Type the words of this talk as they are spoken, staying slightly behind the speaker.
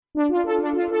Hello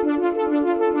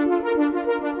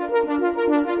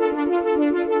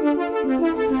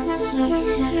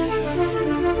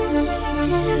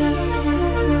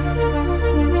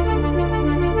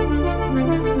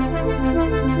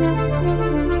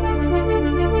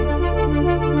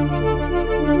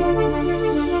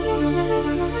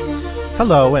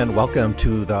and welcome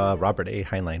to the Robert A.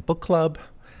 Heinlein Book Club.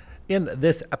 In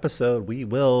this episode, we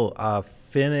will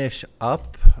finish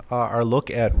up our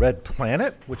look at Red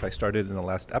Planet, which I started in the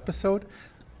last episode,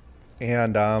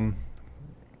 and we're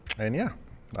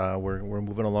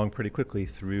moving along pretty quickly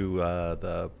through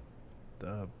the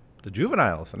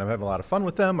juveniles, and I'm having a lot of fun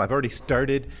with them. I've already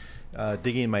started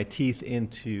digging my teeth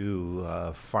into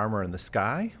Farmer in the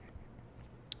Sky.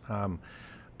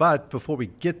 But before we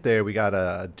get there, we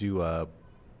gotta do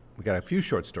we got a few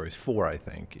short stories, 4 I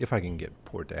think, if I can get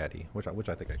Poor Daddy, which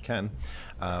I think I can.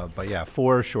 But yeah,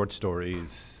 4 short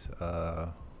stories: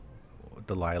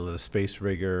 Delilah the Space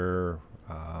Rigger,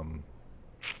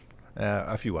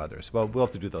 a few others. Well, we'll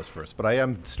have to do those first. But I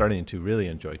am starting to really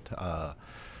enjoy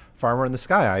Farmer in the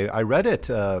Sky. I read it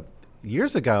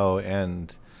years ago,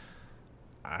 and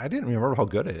I didn't remember how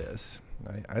good it is.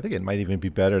 I think it might even be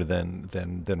better than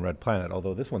Red Planet,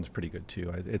 although this one's pretty good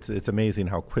too. It's amazing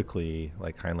how quickly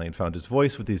Heinlein found his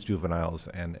voice with these juveniles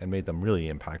and made them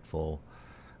really impactful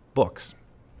books.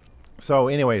 So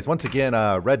anyways, once again,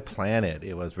 Red Planet,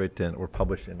 it was written or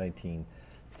published in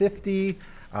 1950,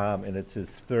 and it's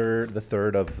the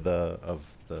third of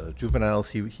the juveniles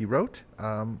he wrote,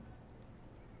 out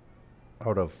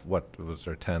of what was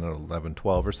there, 10 or 11,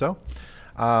 12 or so.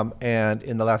 And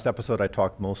in the last episode, I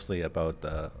talked mostly about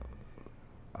the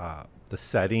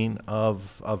setting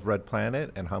of Red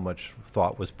Planet and how much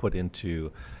thought was put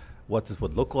into what this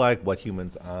would look like, what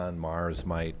humans on Mars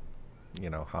might,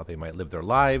 how they might live their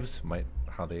lives,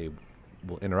 how they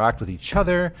will interact with each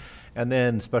other, and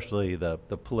then especially the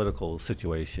political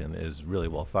situation is really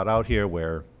well thought out here,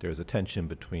 where there's a tension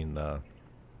between the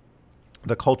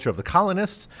culture of the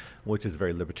colonists, which is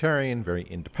very libertarian, very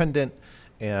independent,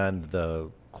 and the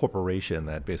corporation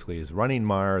that basically is running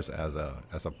Mars as a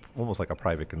almost like a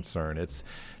private concern. It's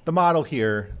the model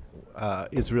here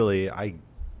is really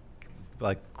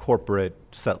like corporate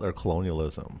settler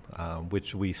colonialism,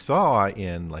 which we saw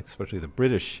in especially the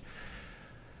British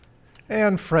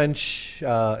and French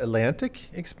Atlantic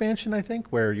expansion, I think,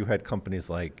 where you had companies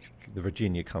like the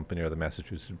Virginia Company or the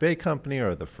Massachusetts Bay Company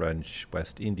or the French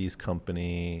West Indies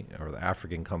Company or the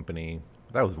African Company.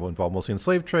 That was involved mostly in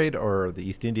slave trade, or the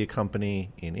East India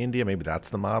Company in India. Maybe that's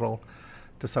the model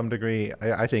to some degree.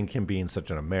 I think him being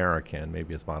such an American,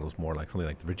 maybe his model is more like something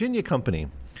like the Virginia Company,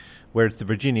 where it's the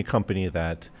Virginia Company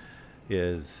that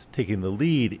is taking the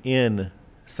lead in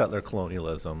settler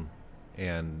colonialism,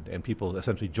 and people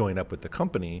essentially join up with the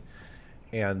company,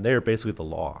 and they're basically the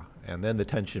law. And then the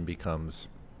tension becomes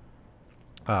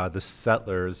the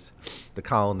settlers, the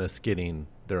colonists getting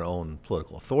their own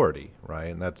political authority, right?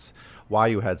 And that's why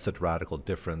you had such radical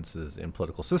differences in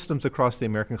political systems across the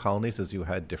American colonies, as you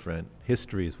had different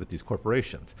histories with these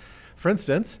corporations. For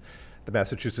instance, the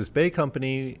Massachusetts Bay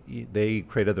Company, they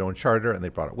created their own charter and they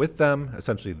brought it with them.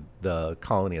 Essentially, the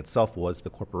colony itself was the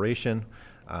corporation,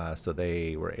 so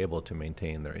they were able to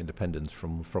maintain their independence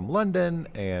from London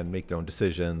and make their own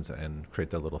decisions and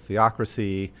create their little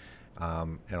theocracy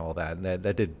and all that. And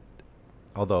that did,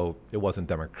 although it wasn't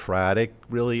democratic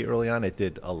really early on, it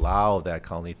did allow that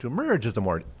colony to emerge as a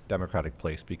more democratic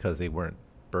place because they weren't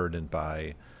burdened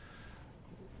by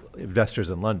investors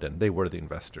in London. They were the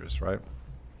investors, right?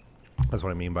 That's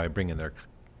what I mean by bringing their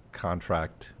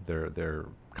compact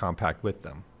with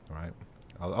them, right?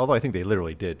 Although I think they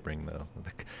literally did bring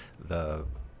the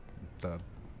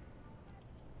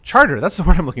charter. That's the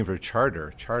word I'm looking for.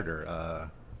 Charter.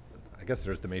 I guess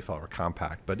there's the Mayflower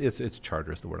Compact, but it's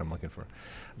charter is the word I'm looking for.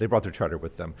 They brought their charter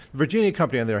with them. The Virginia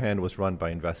Company, on the other hand, was run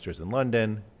by investors in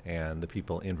London, and the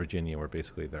people in Virginia were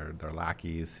basically their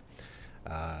lackeys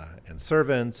and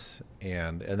servants,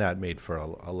 and that made for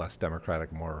a less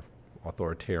democratic, more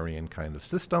authoritarian kind of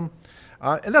system.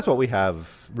 And that's what we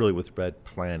have really with Red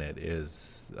Planet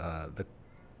is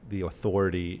the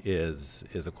authority is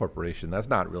a corporation that's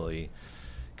not really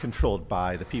controlled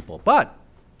by the people. But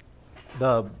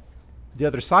the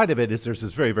other side of it is there's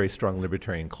this very, very strong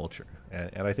libertarian culture.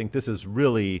 And I think this is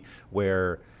really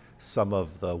where some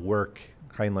of the work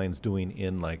Heinlein's doing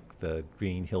in the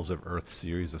Green Hills of Earth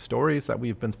series of stories that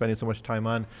we've been spending so much time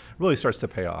on really starts to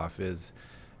pay off.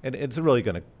 And it's really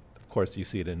going to, of course, you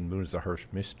see it in Moon's the Harsh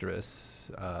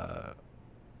Mistress,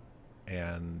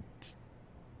 and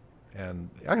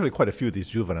actually quite a few of these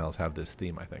juveniles have this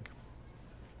theme, I think.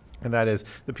 And that is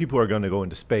the people who are going to go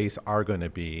into space are going to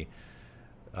be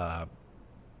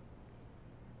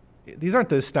these aren't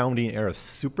the astounding era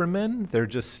supermen. They're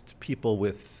just people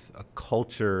with a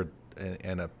culture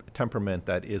and a temperament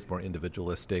that is more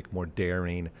individualistic, more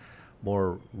daring,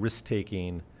 more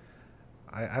risk-taking.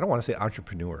 I don't want to say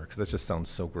entrepreneur because that just sounds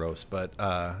so gross, but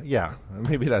yeah,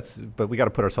 maybe but we got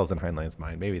to put ourselves in Heinlein's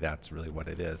mind. Maybe that's really what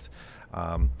it is.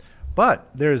 But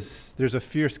there's a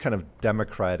fierce kind of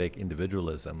democratic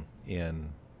individualism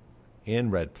in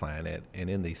Red Planet and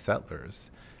in these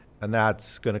settlers, and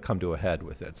that's going to come to a head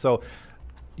with it. So,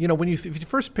 if you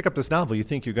first pick up this novel, you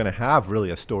think you're going to have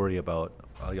really a story about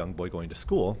a young boy going to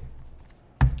school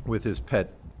with his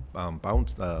pet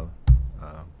bouncer,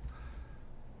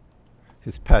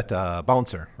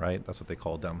 right? That's what they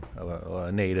called them,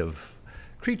 a native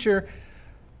creature.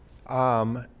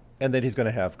 And then he's going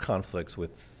to have conflicts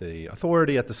with the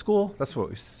authority at the school. That's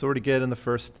what we sort of get in the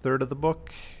first third of the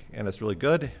book, and it's really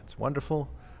good. It's wonderful.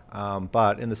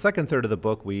 But in the second third of the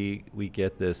book, we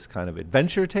get this kind of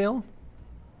adventure tale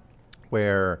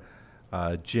where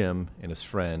Jim and his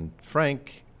friend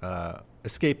Frank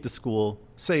escape the school,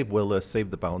 save Willis,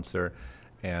 save the bouncer,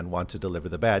 and want to deliver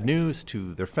the bad news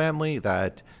to their family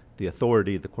that the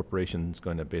authority, the corporation, is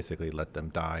going to basically let them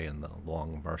die in the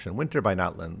long Martian winter by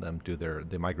not letting them do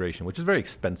the migration, which is very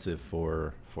expensive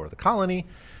for the colony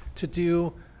to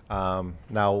do.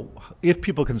 Now, if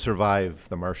people can survive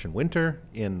the Martian winter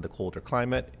in the colder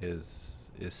climate is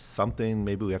something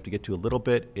maybe we have to get to a little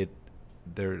bit.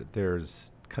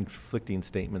 There's conflicting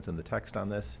statements in the text on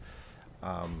this.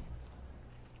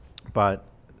 But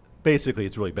basically,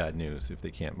 it's really bad news if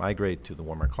they can't migrate to the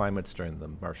warmer climates during the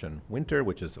Martian winter,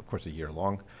 which is, of course, a year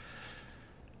long.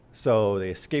 So they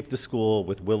escape the school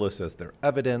with Willis as their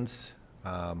evidence,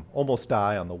 almost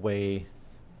die on the way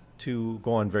to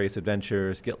go on various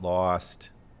adventures, get lost,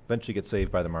 eventually get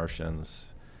saved by the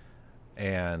Martians.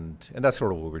 And that's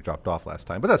sort of where we dropped off last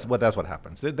time. But that's what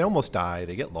happens. They almost die.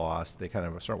 They get lost. They kind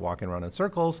of start walking around in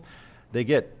circles.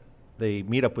 They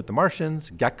meet up with the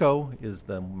Martians. Gecko is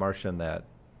the Martian that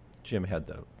Jim had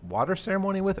the water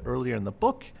ceremony with earlier in the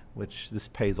book, which this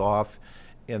pays off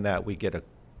in that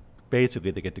basically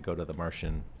they get to go to the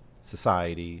Martian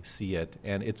society, see it,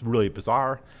 and it's really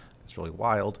bizarre. It's really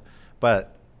wild.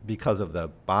 But because of the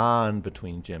bond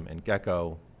between Jim and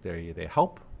Gecko, they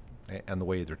help, and the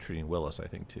way they're treating Willis, I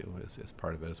think, too, is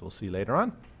part of it, as we'll see later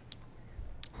on.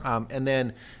 And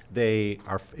then they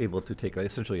are able to take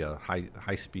essentially a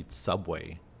high-speed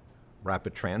subway,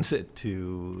 rapid transit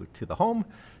to the home,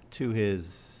 to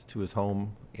his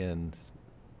home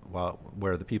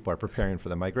where the people are preparing for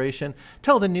the migration.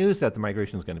 Tell the news that the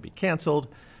migration is going to be canceled,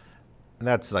 and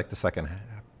that's like the second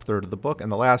third of the book. And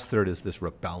the last third is this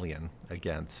rebellion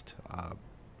against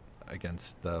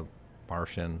the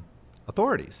Martian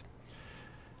authorities.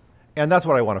 And that's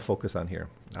what I want to focus on here.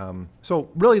 So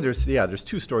really, there's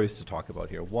two stories to talk about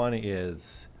here. One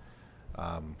is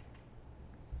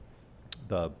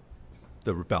the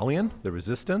rebellion, the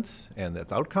resistance, and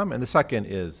its outcome. And the second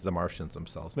is the Martians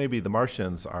themselves. Maybe the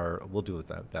Martians we'll do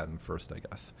that in first, I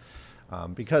guess.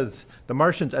 Because the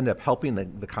Martians end up helping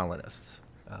the colonists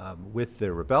with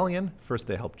their rebellion. First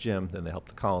they help Jim, then they help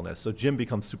the colonists. So Jim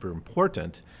becomes super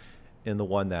important in the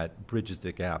one that bridges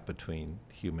the gap between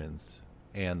humans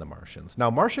and the Martians. Now,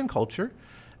 Martian culture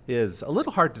is a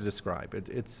little hard to describe.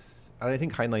 I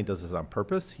think Heinlein does this on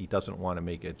purpose. He doesn't want to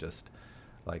make it just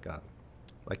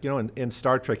in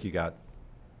Star Trek, in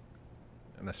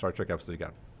a Star Trek episode, you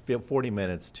got 40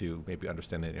 minutes to maybe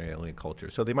understand an alien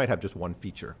culture. So they might have just one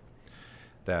feature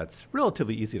that's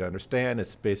relatively easy to understand.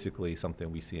 It's basically something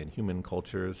we see in human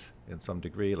cultures in some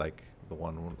degree, like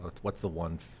what's the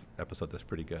one episode that's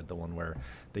pretty good? The one where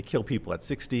they kill people at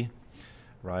 60,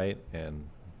 right? And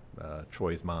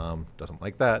Troy's mom doesn't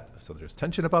like that, so there's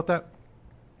tension about that.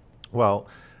 Well,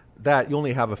 that you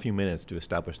only have a few minutes to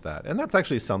establish that, and that's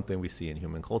actually something we see in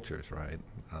human cultures, right?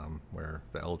 Where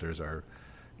the elders are,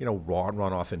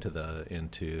 run off into the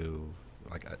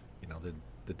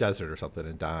desert or something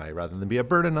and die rather than be a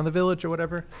burden on the village or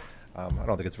whatever. I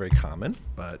don't think it's very common,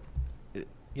 but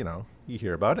you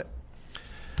hear about it.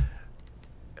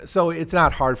 So it's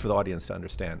not hard for the audience to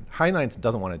understand. Heinlein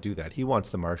doesn't want to do that. He wants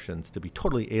the Martians to be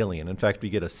totally alien. In fact, we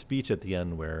get a speech at the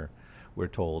end where we're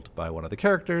told by one of the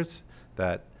characters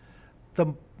that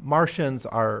the Martians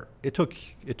it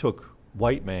took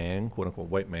white man, quote unquote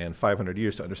white man, 500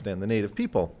 years to understand the native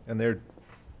people, and they're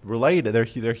related.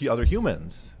 They're other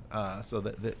humans. So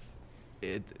that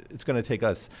it's going to take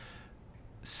us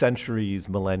centuries,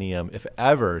 millennium, if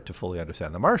ever, to fully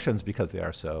understand the Martians because they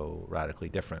are so radically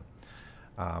different.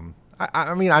 I'm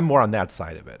more on that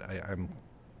side of it. I'm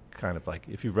kind of like,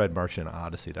 if you've read Martian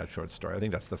Odyssey, that short story, I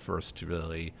think that's the first to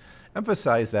really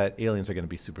emphasize that aliens are going to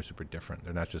be super, super different.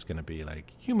 They're not just going to be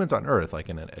like humans on Earth, like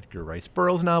in an Edgar Rice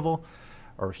Burroughs novel,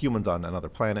 or humans on another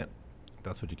planet.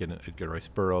 That's what you get in Edgar Rice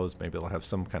Burroughs. Maybe they'll have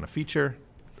some kind of feature.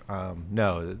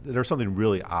 No, there's something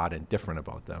really odd and different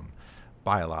about them,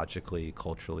 biologically,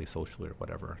 culturally, socially, or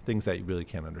whatever, things that you really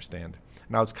can't understand.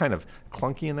 Now, it's kind of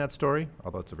clunky in that story,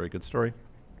 although it's a very good story,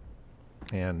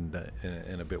 and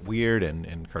a bit weird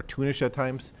and cartoonish at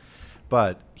times.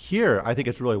 But here, I think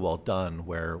it's really well done,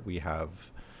 where we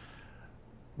have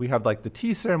like the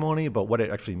tea ceremony, but what it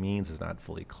actually means is not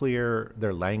fully clear.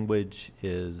 Their language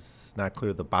is not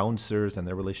clear. The bouncers and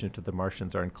their relationship to the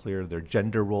Martians aren't clear. Their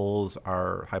gender roles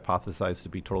are hypothesized to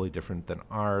be totally different than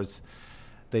ours.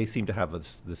 They seem to have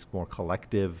this more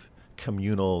collective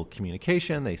communal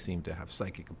communication. They seem to have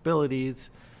psychic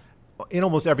abilities. In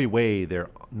almost every way, they're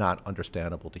not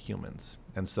understandable to humans.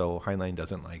 And so Heinlein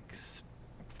doesn't like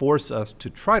force us to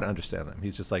try to understand them.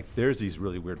 He's just like, there's these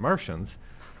really weird Martians.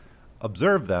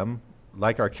 Observe them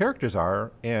like our characters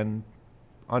are and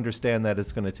understand that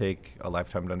it's going to take a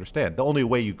lifetime to understand. The only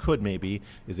way you could maybe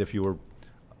is if you were,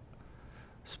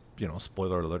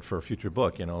 spoiler alert for a future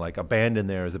book, like abandoned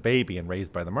there as a baby and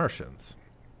raised by the Martians.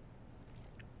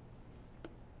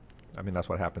 I mean, that's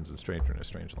what happens in Stranger in a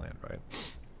Strange Land, right?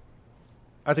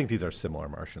 I think these are similar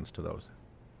Martians to those,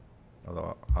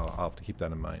 although I'll have to keep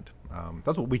that in mind.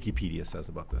 That's what Wikipedia says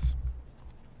about this,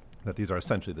 that these are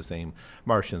essentially the same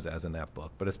Martians as in that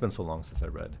book. But it's been so long since I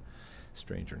read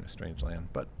Stranger in a Strange Land.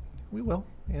 But we will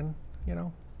in,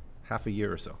 half a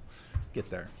year or so get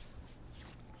there.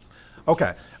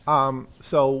 Okay,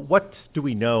 so what do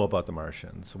we know about the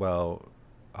Martians? Well,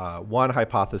 one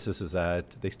hypothesis is that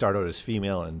they start out as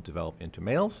female and develop into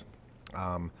males.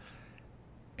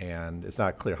 And it's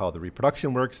not clear how the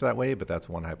reproduction works that way, but that's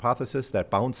one hypothesis, that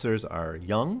bouncers are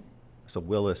young. So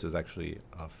Willis is actually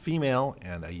a female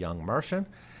and a young Martian,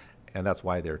 and that's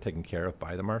why they're taken care of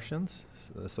by the Martians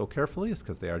so carefully, is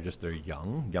because they're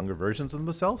younger versions of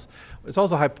themselves. It's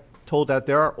also told that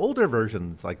there are older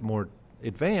versions, like more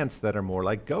advanced, that are more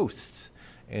like ghosts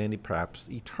and perhaps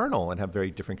eternal and have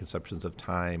very different conceptions of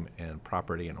time and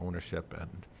property and ownership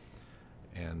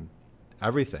and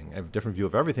everything. I have a different view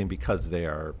of everything because they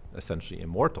are essentially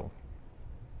immortal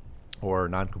or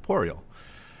non-corporeal.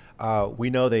 We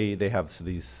know they have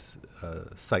these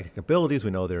psychic abilities.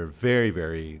 We know they're very,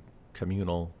 very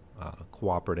communal,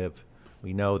 cooperative.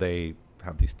 We know they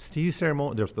have these tea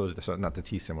ceremonies. Not the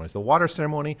tea ceremonies, the water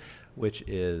ceremony, which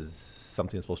is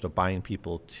something that's supposed to bind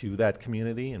people to that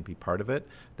community and be part of it.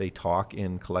 They talk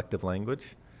in collective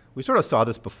language. We sort of saw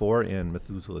this before in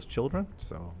Methuselah's Children,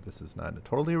 so this is not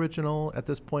totally original at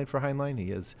this point for Heinlein.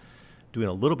 He is doing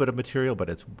a little bit of material, but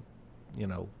it's,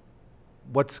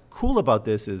 what's cool about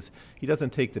this is he doesn't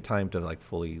take the time to like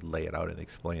fully lay it out and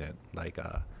explain it. Like,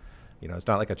 it's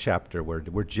not like a chapter where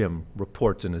Jim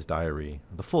reports in his diary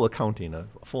the full accounting, a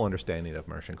full understanding of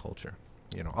Martian culture.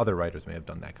 Other writers may have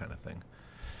done that kind of thing.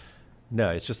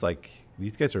 No, it's just like,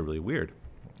 these guys are really weird.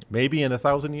 Maybe in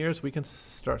 1,000 years, we can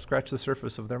scratch the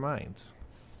surface of their minds.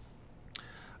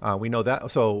 We know that.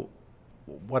 So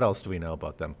what else do we know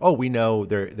about them? Oh, we know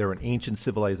they're an ancient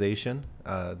civilization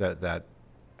that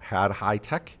had high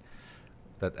tech,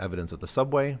 that evidence of the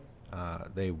subway.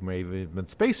 They may have been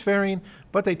spacefaring,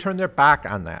 but they turned their back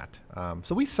on that.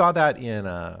 So we saw that in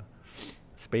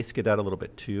Space Cadet a little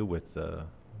bit too, with the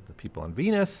people on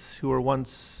Venus who were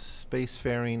once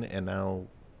spacefaring and now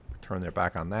turned their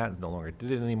back on that, no longer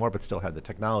did it anymore, but still had the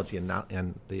technology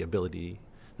and the ability,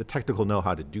 the technical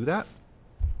know-how to do that.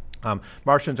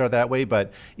 Martians are that way,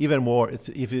 but it's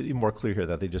even more clear here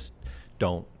that they just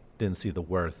didn't see the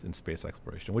worth in space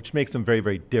exploration, which makes them very,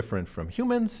 very different from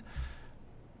humans,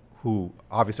 who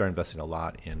obviously are investing a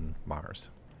lot in Mars.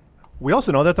 We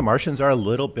also know that the Martians are a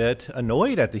little bit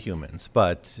annoyed at the humans,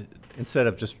 but instead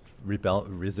of just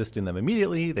resisting them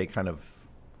immediately, they kind of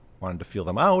wanted to feel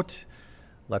them out,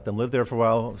 let them live there for a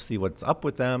while, see what's up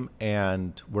with them,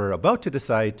 and we're about to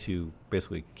decide to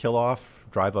basically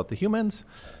drive out the humans,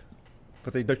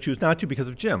 but they choose not to because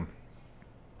of Jim.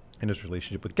 And his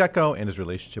relationship with Gecko and his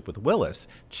relationship with Willis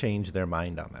change their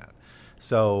mind on that.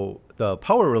 So the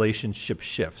power relationship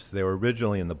shifts. They were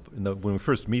originally when we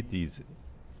first meet these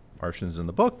Martians in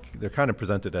the book, they're kind of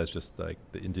presented as just like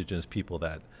the indigenous people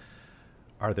that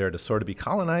are there to sort of be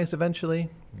colonized eventually.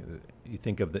 You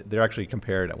think of they're actually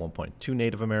compared at one point to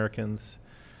Native Americans.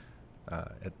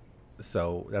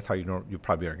 So that's how you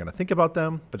probably are going to think about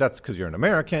them. But that's because you're an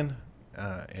American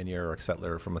and you're a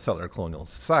settler from a settler colonial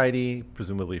society.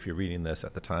 Presumably, if you're reading this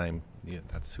at the time,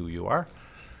 that's who you are.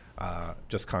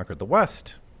 Just conquered the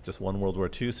West. just won World War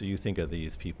II. So you think of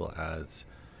these people as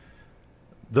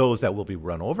those that will be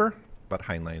run over, but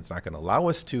Heinlein's not going to allow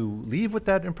us to leave with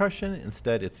that impression.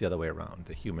 Instead, it's the other way around.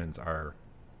 The humans are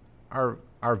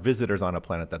visitors on a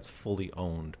planet that's fully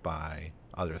owned by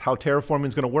others. How terraforming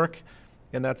is going to work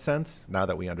in that sense, now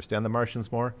that we understand the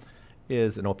Martians more,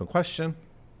 is an open question.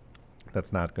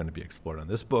 That's not going to be explored in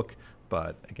this book,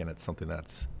 but again, it's something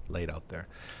that's laid out there.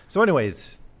 So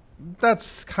anyways,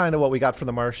 that's kind of what we got from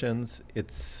the Martians.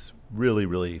 It's really,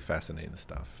 really fascinating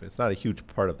stuff. It's not a huge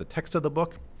part of the text of the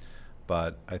book,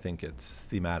 but I think it's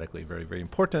thematically very, very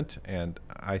important, and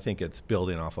I think it's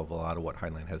building off of a lot of what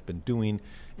Heinlein has been doing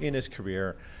in his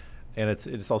career, and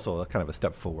it's also a kind of a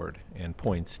step forward and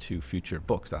points to future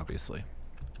books, obviously.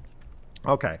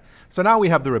 Okay, so now we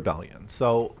have the rebellion.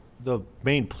 So the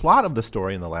main plot of the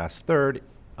story in the last third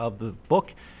of the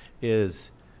book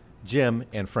is Jim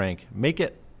and Frank make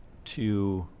it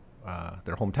to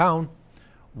their hometown,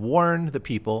 warn the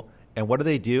people, and what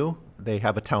do? They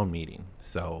have a town meeting.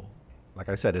 So, like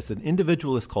I said, it's an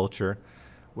individualist culture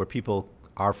where people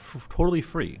are totally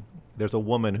free. There's a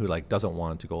woman who doesn't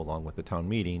want to go along with the town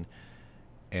meeting,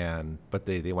 but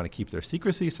they want to keep their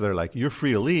secrecy. So they're like, you're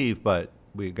free to leave, but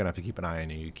we're gonna have to keep an eye on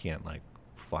you. You can't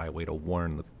fly away to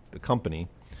warn the company.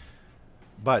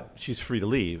 But she's free to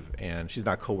leave, and she's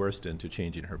not coerced into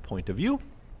changing her point of view.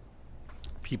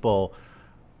 People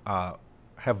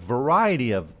have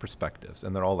variety of perspectives,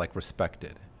 and they're all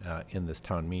respected in this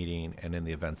town meeting and in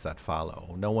the events that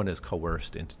follow. No one is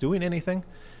coerced into doing anything.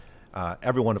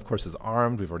 Everyone, of course, is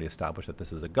armed. We've already established that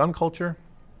this is a gun culture.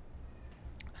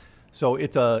 So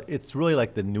it's really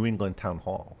like the New England town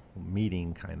hall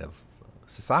meeting kind of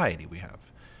society we have.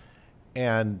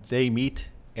 And they meet,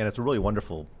 and it's a really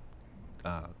wonderful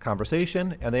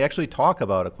conversation. And they actually talk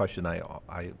about a question I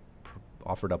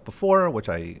offered up before, which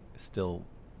I still,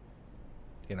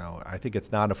 I think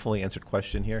it's not a fully answered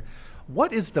question here.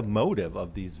 What is the motive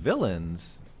of these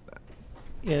villains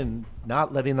in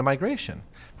not letting the migration?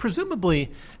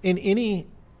 Presumably, in any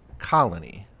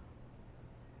colony,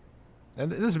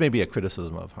 and this may be a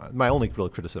criticism of my only real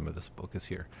criticism of this book is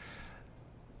here.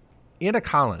 In a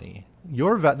colony,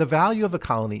 the value of a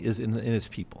colony is in its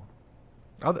people.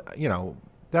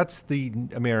 That's the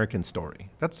American story.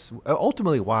 That's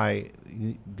ultimately why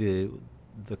the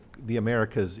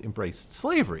Americas embraced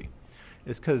slavery,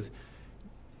 is because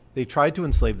they tried to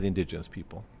enslave the indigenous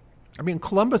people. I mean,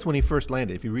 Columbus, when he first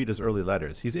landed, if you read his early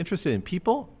letters, he's interested in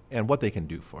people and what they can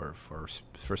do for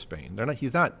Spain.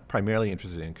 He's not primarily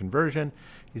interested in conversion.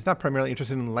 He's not primarily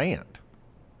interested in land,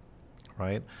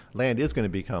 right? Land is going to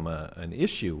become an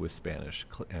issue with Spanish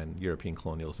and European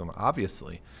colonialism,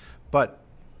 obviously. But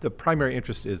the primary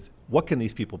interest is, what can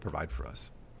these people provide for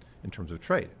us in terms of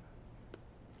trade?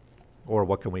 Or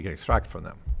what can we extract from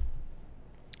them?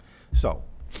 So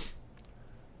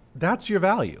that's your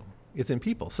value. It's in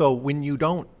people. So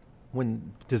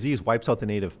when disease wipes out the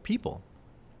native people,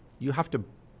 you have to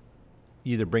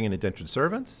either bring in indentured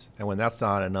servants, and when that's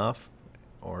not enough,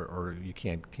 or you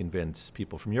can't convince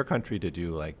people from your country to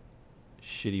do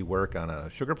shitty work on a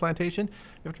sugar plantation,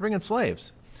 you have to bring in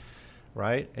slaves,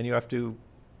 right? And you have to,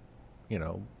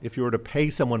 if you were to pay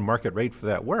someone market rate for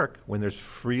that work, when there's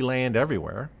free land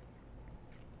everywhere,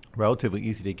 relatively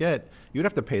easy to get, you'd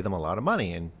have to pay them a lot of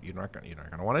money, and you're not going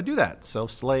to want to do that. So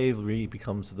slavery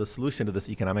becomes the solution to this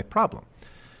economic problem.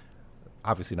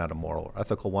 Obviously not a moral or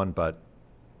ethical one, but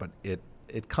it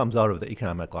comes out of the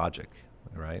economic logic,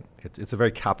 right? It's a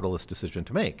very capitalist decision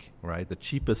to make, right? The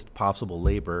cheapest possible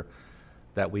labor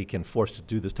that we can force to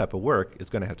do this type of work is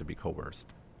going to have to be coerced.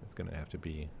 It's going to have to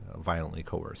be violently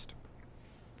coerced.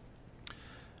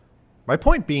 My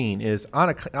point being is,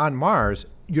 on Mars,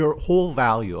 your whole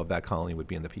value of that colony would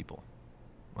be in the people.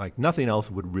 Nothing else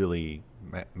would really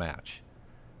match,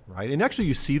 right? And actually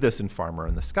you see this in Farmer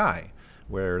in the Sky,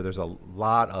 where there's a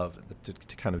lot of,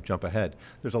 to kind of jump ahead,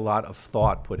 there's a lot of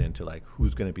thought put into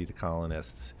who's going to be the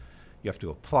colonists. You have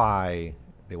to apply.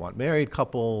 They want married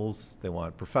couples. They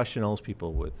want professionals,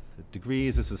 people with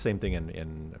degrees. This is the same thing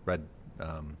in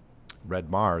Red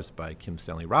Mars by Kim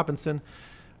Stanley Robinson,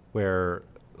 where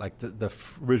the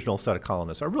original set of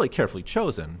colonists are really carefully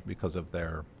chosen because of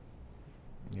their,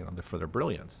 for their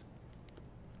brilliance.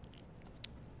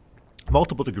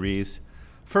 Multiple degrees,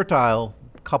 fertile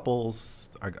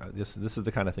couples. This is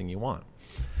the kind of thing you want.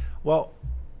 Well,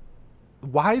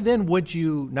 why then would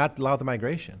you not allow the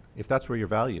migration if that's where your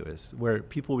value is, where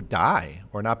people would die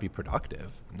or not be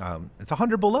productive? It's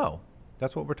 100 below.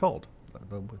 That's what we're told.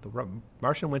 The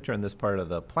Martian winter in this part of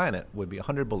the planet would be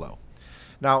 100 below.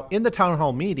 Now, in the town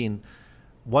hall meeting,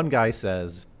 one guy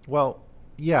says, well,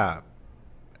 yeah,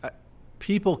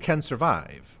 people can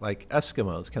survive. Like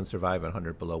Eskimos can survive at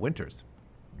 100 below winters,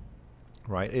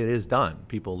 right? It is done.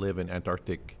 People live in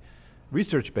Antarctic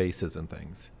research bases and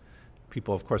things.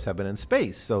 People, of course, have been in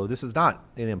space. So this is not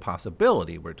an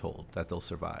impossibility, we're told, that they'll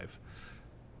survive.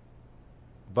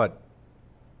 But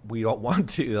we don't want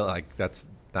to, like, that's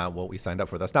not what we signed up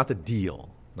for. That's not the deal.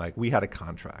 Like, we had a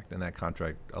contract, and that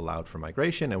contract allowed for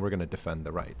migration, and we're going to defend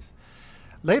the rights.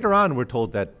 Later on, we're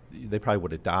told that they probably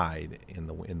would have died in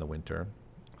the winter.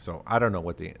 So I don't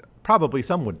know probably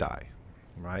some would die,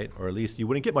 right? Or at least you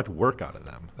wouldn't get much work out of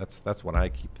them. That's what I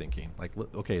keep thinking. Like,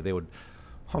 okay, they would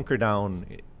hunker down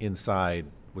inside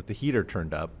with the heater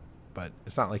turned up, but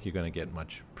it's not like you're going to get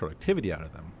much productivity out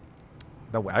of them.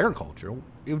 Now, agriculture,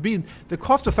 it would be the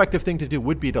cost-effective thing to do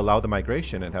would be to allow the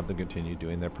migration and have them continue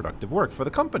doing their productive work for the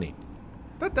company.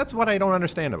 That's what I don't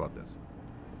understand about this.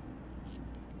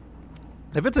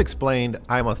 If it's explained,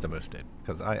 I must have missed it,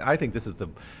 because I think this is the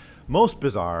most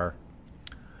bizarre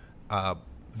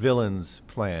villain's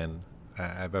plan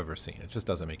I've ever seen. It just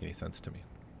doesn't make any sense to me.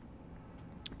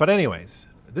 But anyways,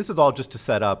 this is all just to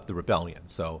set up the rebellion.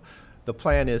 So the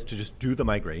plan is to just do the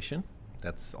migration.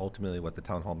 That's ultimately what the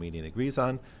town hall meeting agrees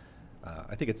on.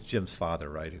 I think it's Jim's father,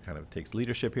 right, who kind of takes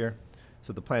leadership here.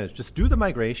 So the plan is just do the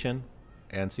migration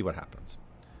and see what happens.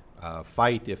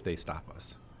 Fight if they stop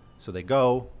us. So they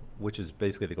go, which is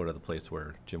basically they go to the place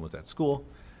where Jim was at school,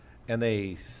 and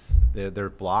they're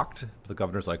blocked. The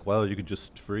governor's like, well, you could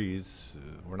just freeze.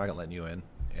 We're not going to let you in.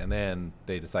 And then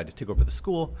they decide to take over the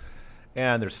school,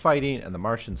 and there's fighting, and the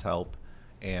Martians help,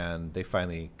 and they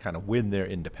finally kind of win their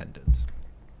independence.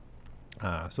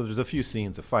 So there's a few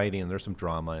scenes of fighting, and there's some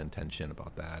drama and tension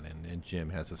about that. And Jim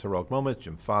has this heroic moment.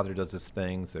 Jim's father does his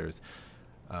things. There's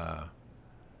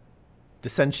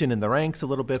dissension in the ranks a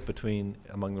little bit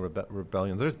among the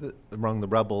rebellions. Among the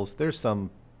rebels. There's some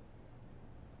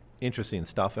interesting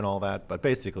stuff and all that, but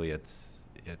basically it's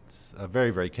a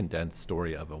very, very condensed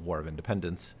story of a war of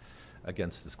independence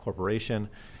against this corporation.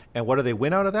 And what do they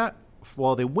win out of that?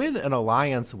 Well, they win an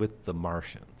alliance with the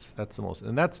Martians.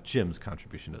 And that's Jim's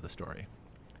contribution to the story.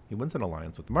 He wins an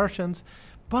alliance with the Martians,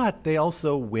 but they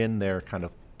also win their kind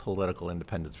of political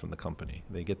independence from the company.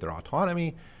 They get their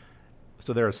autonomy,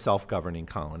 so they're a self-governing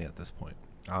colony at this point.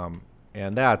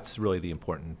 And that's really the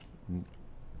important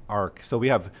arc. So we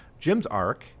have Jim's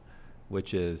arc,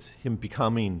 which is him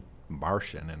becoming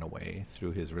Martian in a way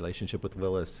through his relationship with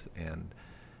Willis and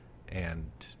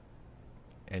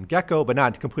Gecko, but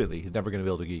not completely. He's never going to be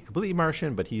able to be completely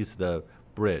Martian, but he's the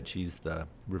bridge. He's the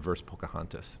reverse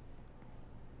Pocahontas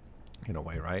in a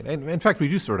way, right? And in fact, we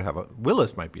do sort of have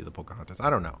Willis might be the Pocahontas. I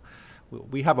don't know.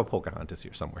 We have a Pocahontas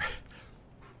here somewhere.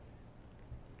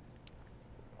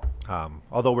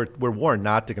 Although we're warned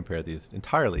not to compare these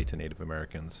entirely to Native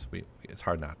Americans. It's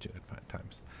hard not to at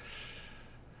times.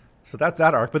 So that's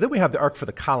that arc. But then we have the arc for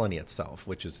the colony itself,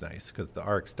 which is nice because the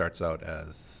arc starts out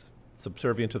as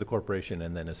subservient to the corporation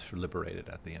and then is liberated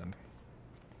at the end.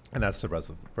 And that's the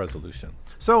resolution.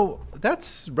 So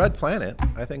that's Red Planet.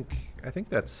 I think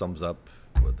that sums up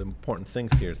the important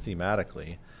things here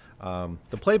thematically.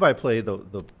 The play-by-play,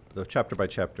 the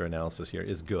chapter-by-chapter analysis here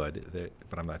is good,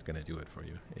 but I'm not going to do it for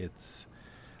you. It's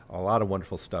a lot of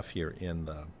wonderful stuff here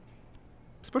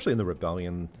especially in the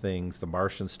rebellion things. The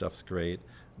Martian stuff's great.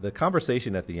 The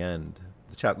conversation at the end,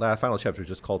 the final chapter is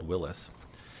just called Willis,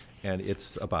 and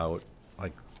it's about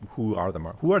like who are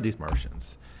these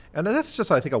Martians, and that's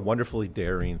just I think a wonderfully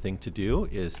daring thing to do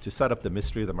is to set up the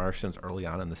mystery of the Martians early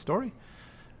on in the story.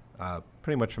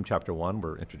 Pretty much from chapter 1,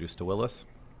 we're introduced to Willis.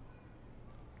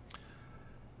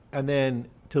 And then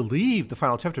to leave the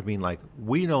final chapter being like,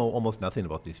 we know almost nothing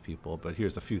about these people, but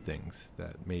here's a few things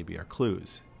that maybe are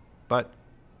clues.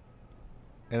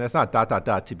 And it's not ...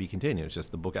 to be continued. It's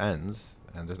just the book ends,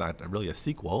 and there's not really a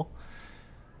sequel.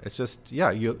 It's just,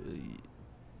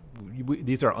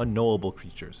 these are unknowable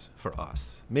creatures for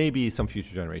us. Maybe some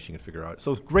future generation can figure out.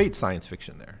 So great science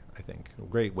fiction there, I think. A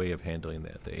great way of handling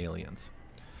the aliens.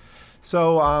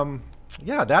 So,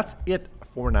 that's it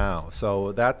for now.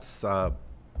 So that's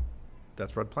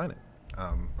Red Planet.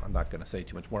 I'm not going to say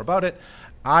too much more about it.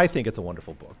 I think it's a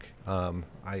wonderful book.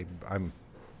 I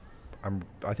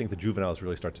think the juveniles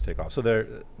really start to take off. So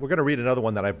we're going to read another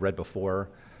one that I've read before,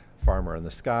 Farmer in the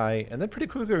Sky, and then pretty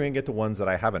quickly we're going to get to ones that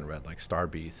I haven't read, like Star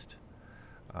Beast.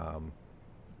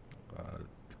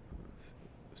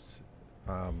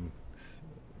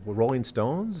 Rolling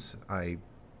Stones, I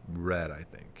read, I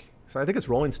think. So I think it's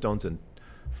Rolling Stones and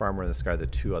Farmer in the Sky, the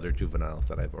two other juveniles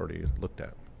that I've already looked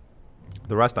at.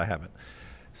 The rest I haven't.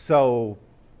 So,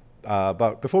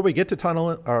 but before we get to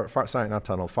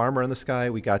Farmer in the Sky,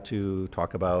 we got to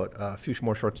talk about a few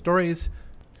more short stories.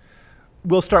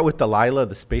 we'll start with Delilah,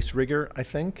 the space rigger, I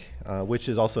think, which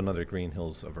is also another Green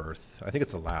Hills of Earth. I think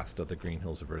it's the last of the Green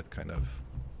Hills of Earth kind of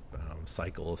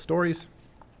cycle of stories.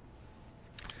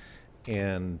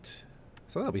 And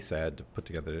so that'll be sad to put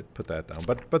that down.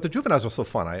 But the juveniles are so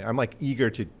fun. I'm like eager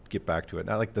to get back to it.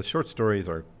 Now, like the short stories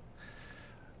are,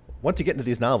 once you get into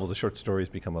these novels, the short stories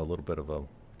become a little bit of a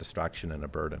distraction and a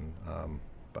burden.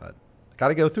 But got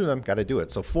to go through them, got to do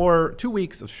it. So 2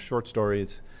 weeks of short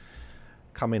stories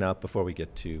coming up before we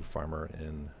get to Farmer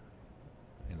in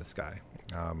the Sky.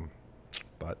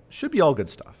 But should be all good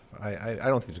stuff. I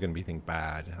don't think there's going to be anything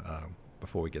bad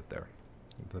before we get there.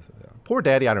 Poor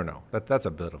Daddy, I don't know. That's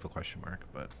a bit of a question mark,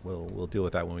 but we'll deal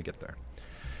with that when we get there.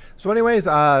 So anyways,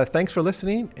 thanks for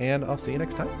listening, and I'll see you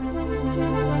next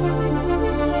time.